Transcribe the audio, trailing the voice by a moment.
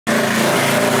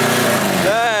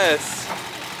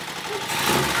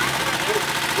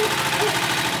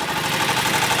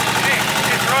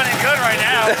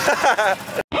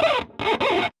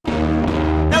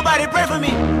Nobody pray for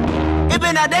me. It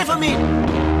been a day for me.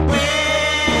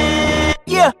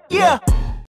 Yeah, yeah.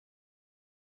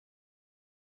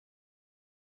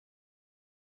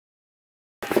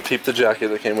 Peep the jacket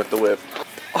that came with the whip.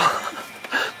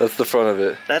 That's the front of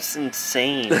it. That's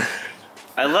insane.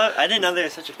 I didn't know there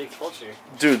was such a big culture.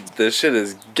 Dude, this shit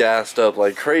is gassed up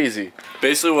like crazy.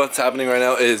 Basically what's happening right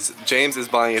now is James is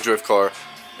buying a drift car.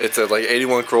 It's a like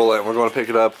 81 Corolla and we're going to pick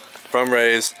it up from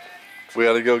Ray's. We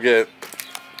gotta go get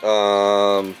we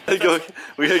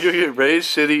gotta go get Ray's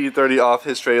shitty E30 off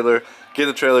his trailer, get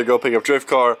the trailer, go pick up drift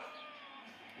car,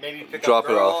 maybe pick drop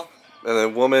up it off. And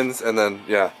then woman's, and then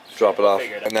yeah, drop it off.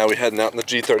 And now we heading out in the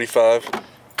G35.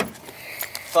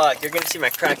 Fuck, you're gonna see my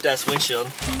cracked ass windshield.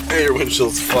 Hey, your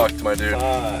windshield's fucked, my dude. You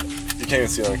can't even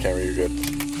see it on camera, you're good.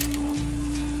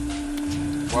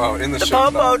 Wow, in the The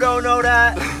shop. Popo don't know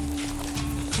that.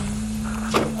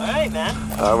 Alright, man.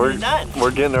 We're done. We're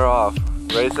getting her off.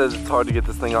 Ray says it's hard to get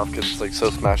this thing off because it's like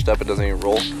so smashed up it doesn't even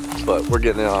roll. But we're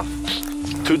getting it off.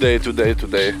 Today.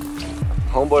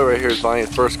 Homeboy right here is buying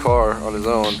his first car on his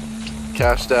own.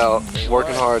 Cashed out,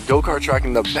 working hard. Go-kart track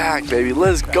in the back, baby.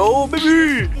 Let's go,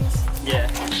 baby! Yeah.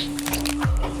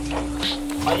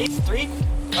 Are these three?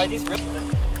 Are these real?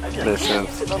 Mission.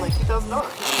 Sitting on like $2,000.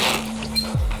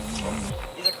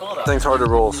 These are cool though. Thing's hard to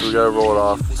roll, so we gotta roll it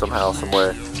off somehow, some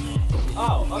way.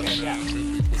 Oh, okay, yeah.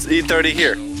 It's E30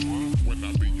 here.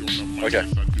 Okay.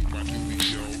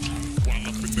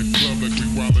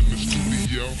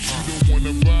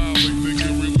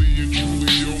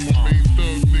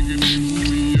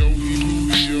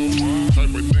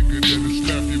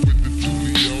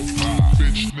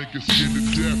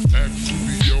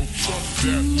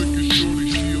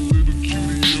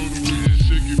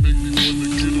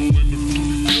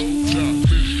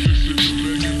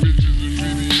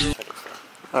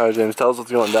 Alright, James, tell us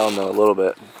what's going down though a little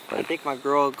bit. I think my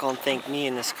girl gonna thank me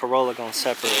and this Corolla gonna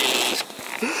separate.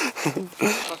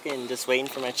 Fucking just waiting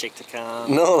for my chick to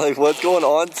come. No, like what's going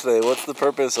on today? What's the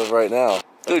purpose of right now?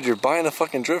 Dude, you're buying a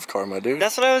fucking drift car, my dude.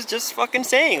 That's what I was just fucking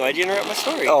saying. Why'd you interrupt my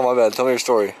story? Oh, my bad. Tell me your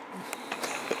story.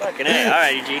 Fucking A.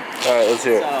 Alright, G. Alright, let's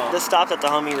hear it. So, just stopped at the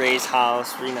homie Ray's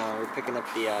house. We're picking up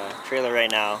the trailer right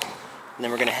now. And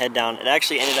then we're gonna head down. It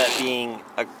actually ended up being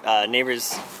a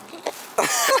neighbor's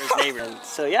neighbor.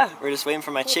 So yeah, we're just waiting for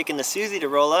my chick and the Susie to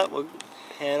roll up. We'll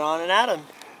head on and at him.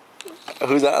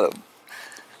 Who's Adam?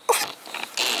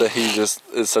 That he just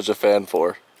is such a fan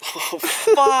for. Oh,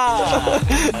 fuck!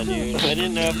 Dude, I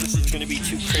didn't know if this is gonna be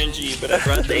too cringy, but I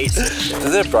brought the AC.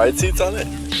 Does it have bride seats on it?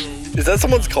 Is that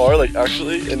someone's car, like,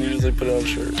 actually? And you just, like, put it on a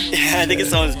shirt? Yeah, I think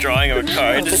it's someone's drawing of a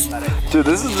car. Dude,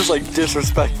 this is just, like,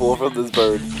 disrespectful from this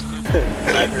bird.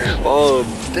 Oh,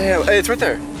 damn. Hey, it's right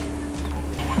there.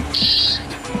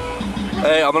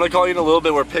 Hey, I'm gonna call you in a little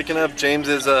bit. We're picking up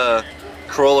James's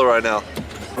Corolla right now.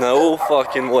 No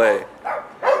fucking way.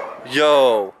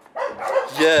 Yo.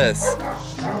 Yes.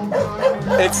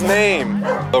 Its name.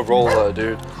 Corolla,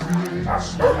 dude.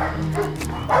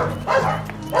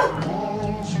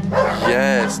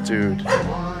 Yes, dude.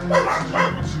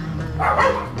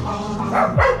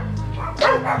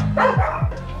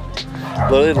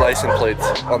 Literally license plates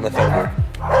on the fender.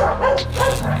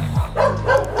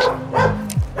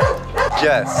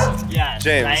 Yes. Yeah.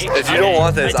 James, right? If you don't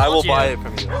want this, I will buy it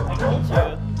from you. I told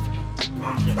you.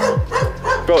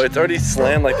 Bro, it's already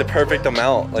slammed like the perfect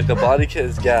amount. Like the body kit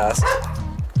is gassed.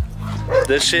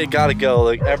 This shit gotta go.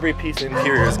 Like every piece of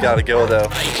interior's gotta go though.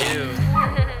 I do.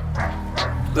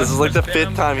 This is like the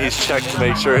 5th time he's checked to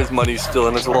make sure his money's still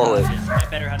in his wallet. I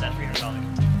better have that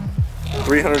 $300.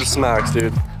 300 smacks,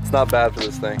 dude. It's not bad for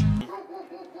this thing.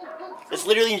 It's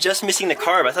literally just missing the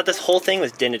carb. I thought this whole thing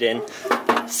was dented in.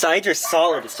 Sides are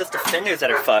solid. It's just the fenders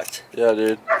that are fucked. Yeah,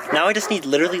 dude. Now I just need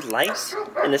literally lights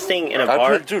and this thing in a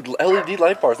bar. Dude, LED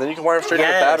light bars. Then you can wire them straight to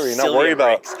the battery and not worry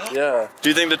about. Yeah. Do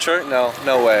you think the trunk? No,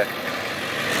 no way.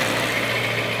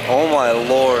 Oh my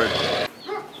lord.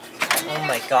 Oh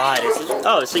my god.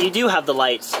 Oh, so you do have the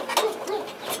lights. I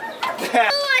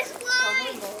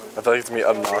feel like it's gonna be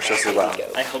obnoxiously loud.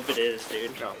 I hope it is,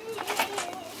 dude.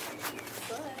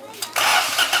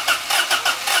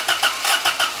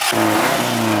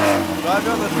 Drive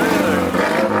on the trailer.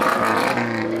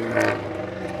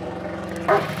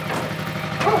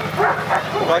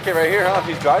 Park it right here, huh? If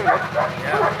he's driving it.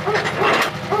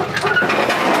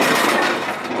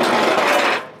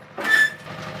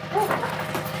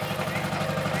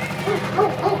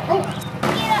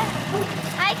 Yeah.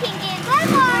 I can get one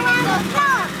more and go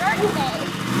tell birthday.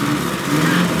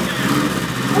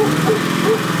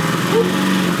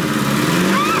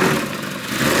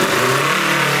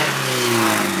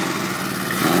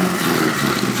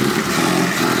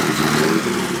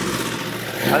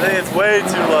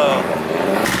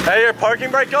 your parking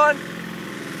brake on?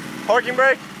 Parking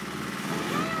brake?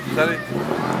 Is that it?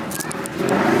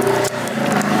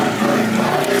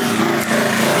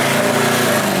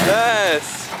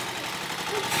 Yes!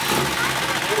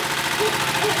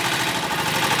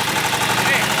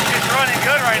 It's running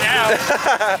good right now.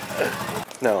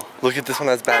 No, look at this one,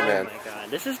 that's Batman. Oh my god,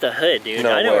 this is the hood, dude.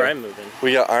 No I know way. where I'm moving.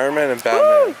 We got Iron Man and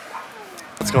Batman. Woo!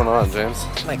 What's going on, James?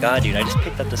 Oh my god, dude, I just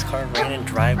picked up this car, ran and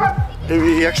drive.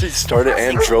 He actually started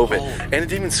and drove it. And it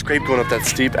didn't even scrape going up that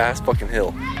steep ass fucking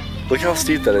hill. Look how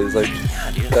steep that is. Like,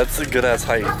 Yeah, dude. that's a good ass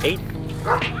height.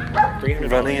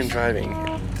 $300. Running and driving.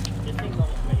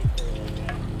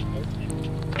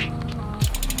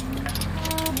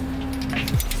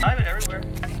 I have it everywhere.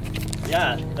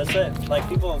 Yeah, that's it. Like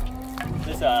people,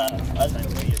 this there.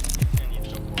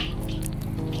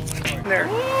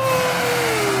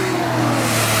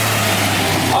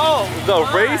 Oh, The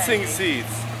my. racing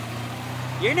seats.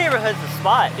 Your neighborhood's the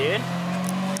spot, dude.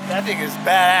 That thing is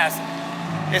badass.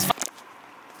 It's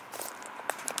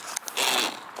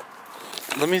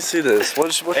Let me see this.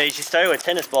 What? Hey, she started with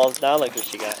tennis balls. Now look what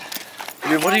she got.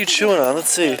 Dude, what are you chewing on? Let's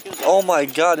see. Oh my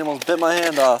god, you almost bit my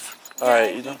hand off.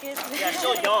 Alright, you know. Yeah,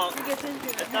 still young.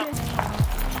 It's not.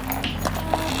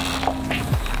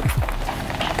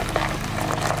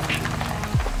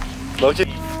 Loki,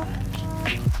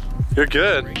 you're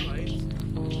good.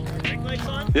 Brake lights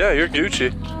on? Yeah, you're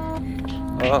Gucci.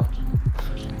 Oh.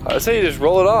 I say you just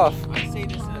roll it off. I say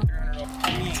this is a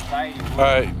 $300.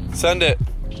 Alright, send it.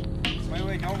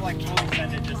 Wait, don't like fully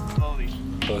send it, just slowly.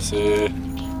 Pussy.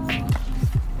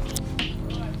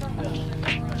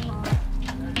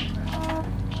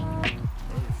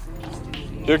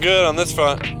 You're good on this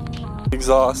front.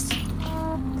 Exhaust.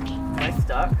 Am I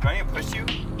stuck? Do I need to push you?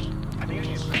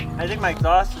 I think my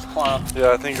exhaust is plumped.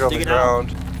 Yeah, I think you're on the Dig it out.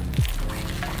 ground.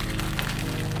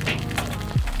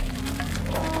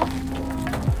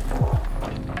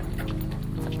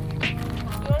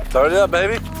 Start it up,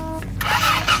 baby.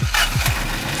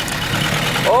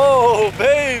 Oh,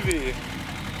 baby.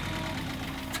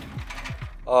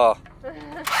 Oh.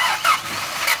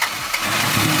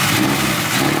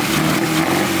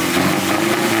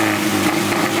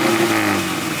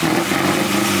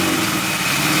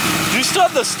 Do you still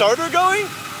have the starter going?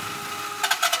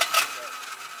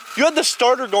 You had the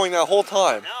starter going that whole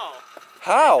time. No.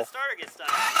 How? The starter gets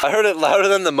stuck. I heard it louder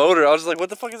than the motor. I was just like, what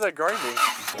the fuck is that grinding?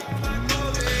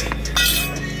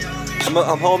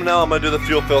 I'm home now. I'm gonna do the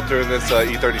fuel filter in this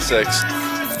E36.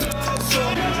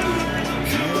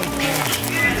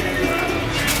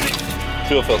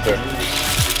 Fuel filter.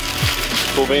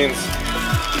 Cool beans.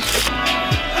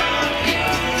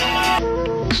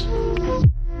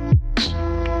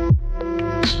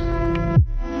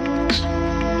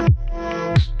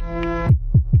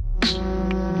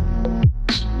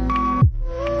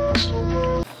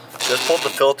 Just pulled the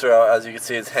filter out. As you can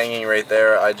see, it's hanging right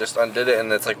there. I just undid it, and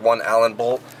it's like one Allen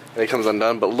bolt, and it comes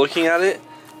undone. But looking at it,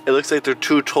 it looks like they're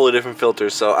two totally different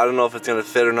filters. So I don't know if it's gonna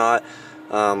fit or not.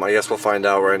 I guess we'll find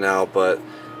out right now, but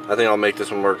I think I'll make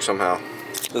this one work somehow.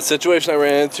 The situation I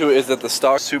ran into is that the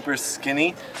stock is super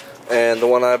skinny, and the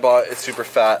one I bought is super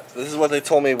fat. This is what they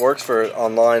told me works for it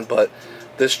online, but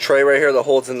this tray right here that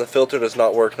holds in the filter does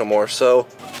not work no more. So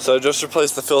just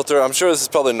replace the filter. I'm sure this is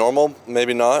probably normal,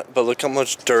 maybe not, but look how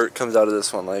much dirt comes out of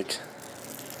this one. Like,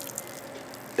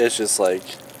 it's just like,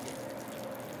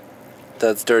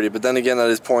 that's dirty. But then again,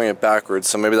 that is pouring it backwards,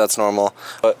 so maybe that's normal.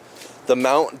 But the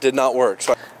mount did not work.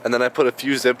 And then I put a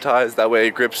few zip ties, that way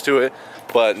it grips to it.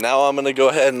 But now I'm gonna go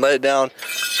ahead and let it down,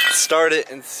 start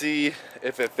it, and see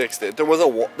if it fixed it. There was a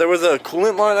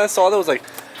coolant line I saw that was like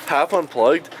half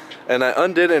unplugged, and I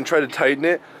undid it and tried to tighten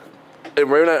it. And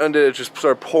right when I undid it, it just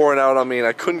started pouring out on me, and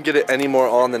I couldn't get it any more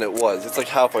on than it was. It's like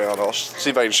halfway on. I'll see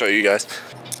if I can show you guys.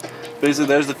 Basically,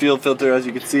 there's the fuel filter. As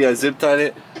you can see, I zip tied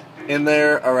it in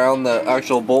there around the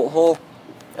actual bolt hole,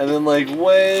 and then like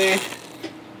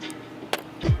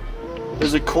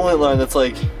there's a coolant line that's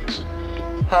like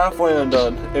halfway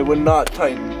undone. It would not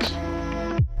tighten.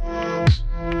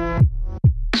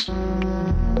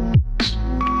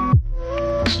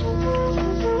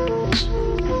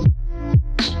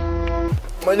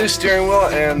 My new steering wheel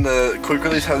and the quick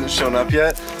release hasn't shown up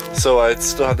yet, so I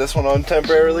still have this one on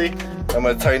temporarily. I'm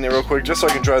gonna tighten it real quick just so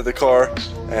I can drive the car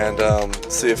and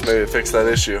see if maybe it fixed that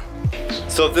issue.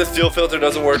 So if this fuel filter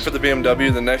doesn't work for the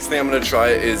BMW, the next thing I'm gonna try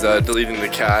is deleting the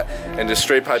cat and just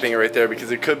straight piping it right there,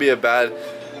 because it could be a bad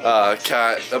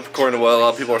cat, according to what a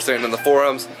lot of people are saying in the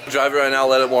forums. Drive it right now,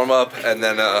 let it warm up, and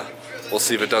then we'll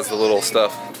see if it does the little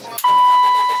stuff.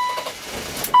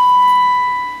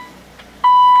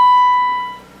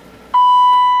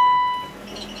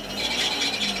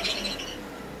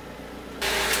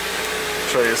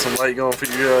 Try to get some light going for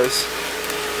you guys.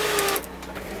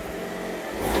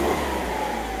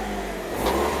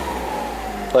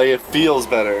 Like it feels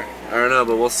better. I don't know,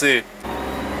 but we'll see.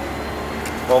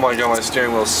 Oh my god, my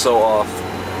steering wheel's so off.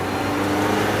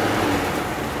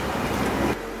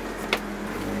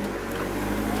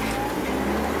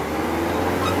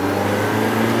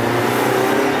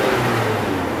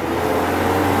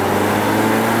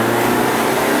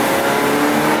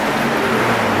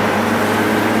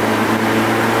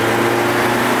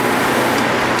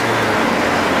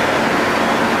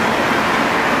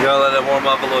 Warm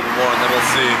up a little bit more and then we'll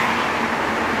see.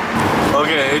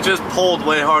 Okay, it just pulled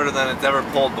way harder than it's ever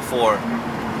pulled before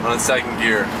on a second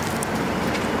gear.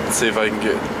 Let's see if I can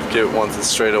get one to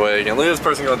straight away again. Look at this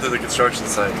person going through the construction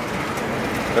site.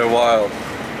 They're wild.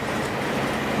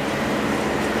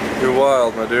 You're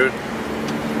wild, my dude.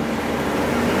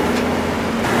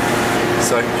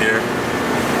 Second gear.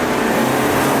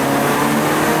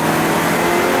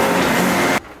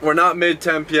 We're not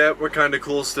mid-temp yet, we're kind of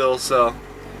cool still, so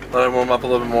let it warm up a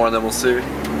little bit more and then we'll see.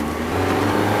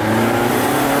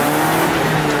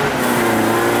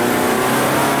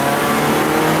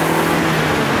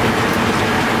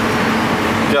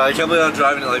 Yeah, I can't believe I'm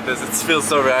driving it like this. It feels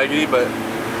so raggedy, but it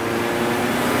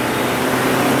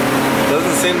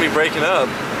doesn't seem to be breaking up.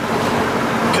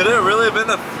 Could it really have been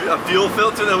a fuel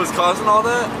filter that was causing all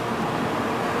that?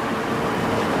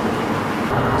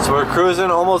 So we're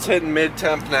cruising, almost hitting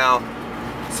mid-temp now.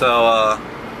 So,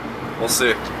 we'll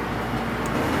see.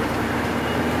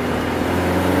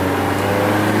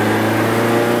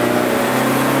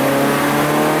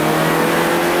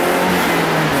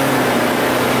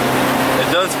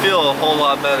 Feel a whole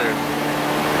lot better.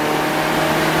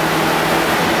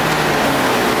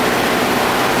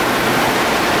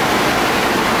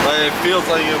 Like it feels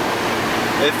like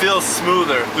it feels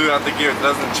smoother throughout the gear. It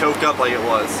doesn't choke up like it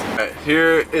was. Right,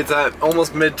 here it's at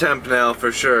almost mid-temp now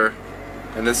for sure.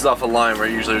 And this is off a line where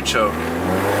it usually would choke.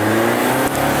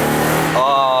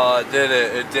 Oh, it did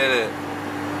it. It did it.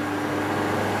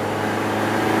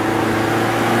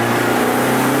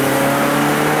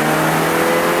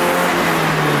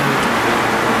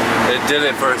 Did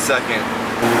it for a second.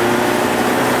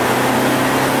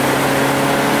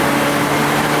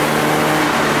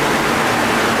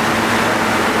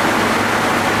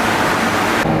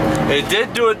 It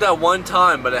did do it that one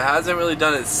time, but it hasn't really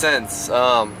done it since.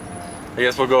 I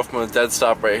guess we'll go from a dead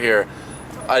stop right here.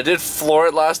 I did floor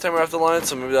it last time we were off the line,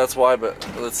 so maybe that's why, but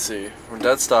let's see. We're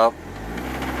dead stop.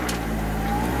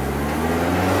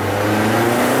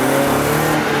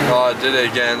 Oh, it did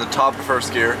it again, the top of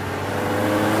first gear.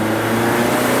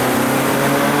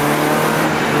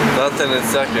 Nothing in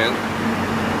second.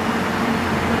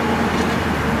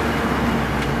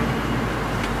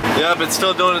 Yep, it's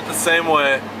still doing it the same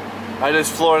way. I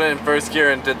just floored it in first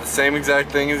gear and did the same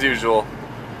exact thing as usual.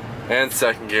 And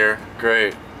second gear.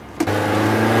 Great.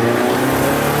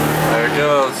 There it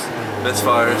goes.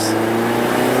 Misfires.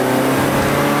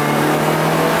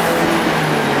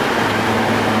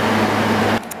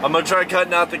 I'm gonna try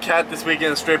cutting out the cat this weekend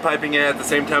and straight piping it at the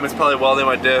same time as probably welding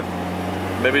my diff.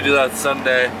 Maybe do that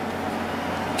Sunday.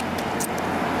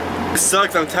 It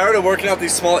sucks, I'm tired of working out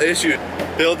these small issues.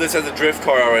 Build this as a drift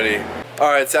car already.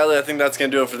 Alright, sadly I think that's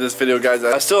gonna do it for this video, guys.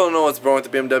 I still don't know what's wrong with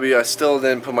the BMW. I still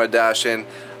didn't put my dash in.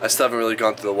 I still haven't really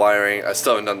gone through the wiring. I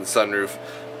still haven't done the sunroof.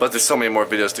 But there's so many more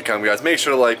videos to come, guys. Make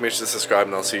sure to like, make sure to subscribe,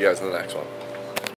 and I'll see you guys in the next one.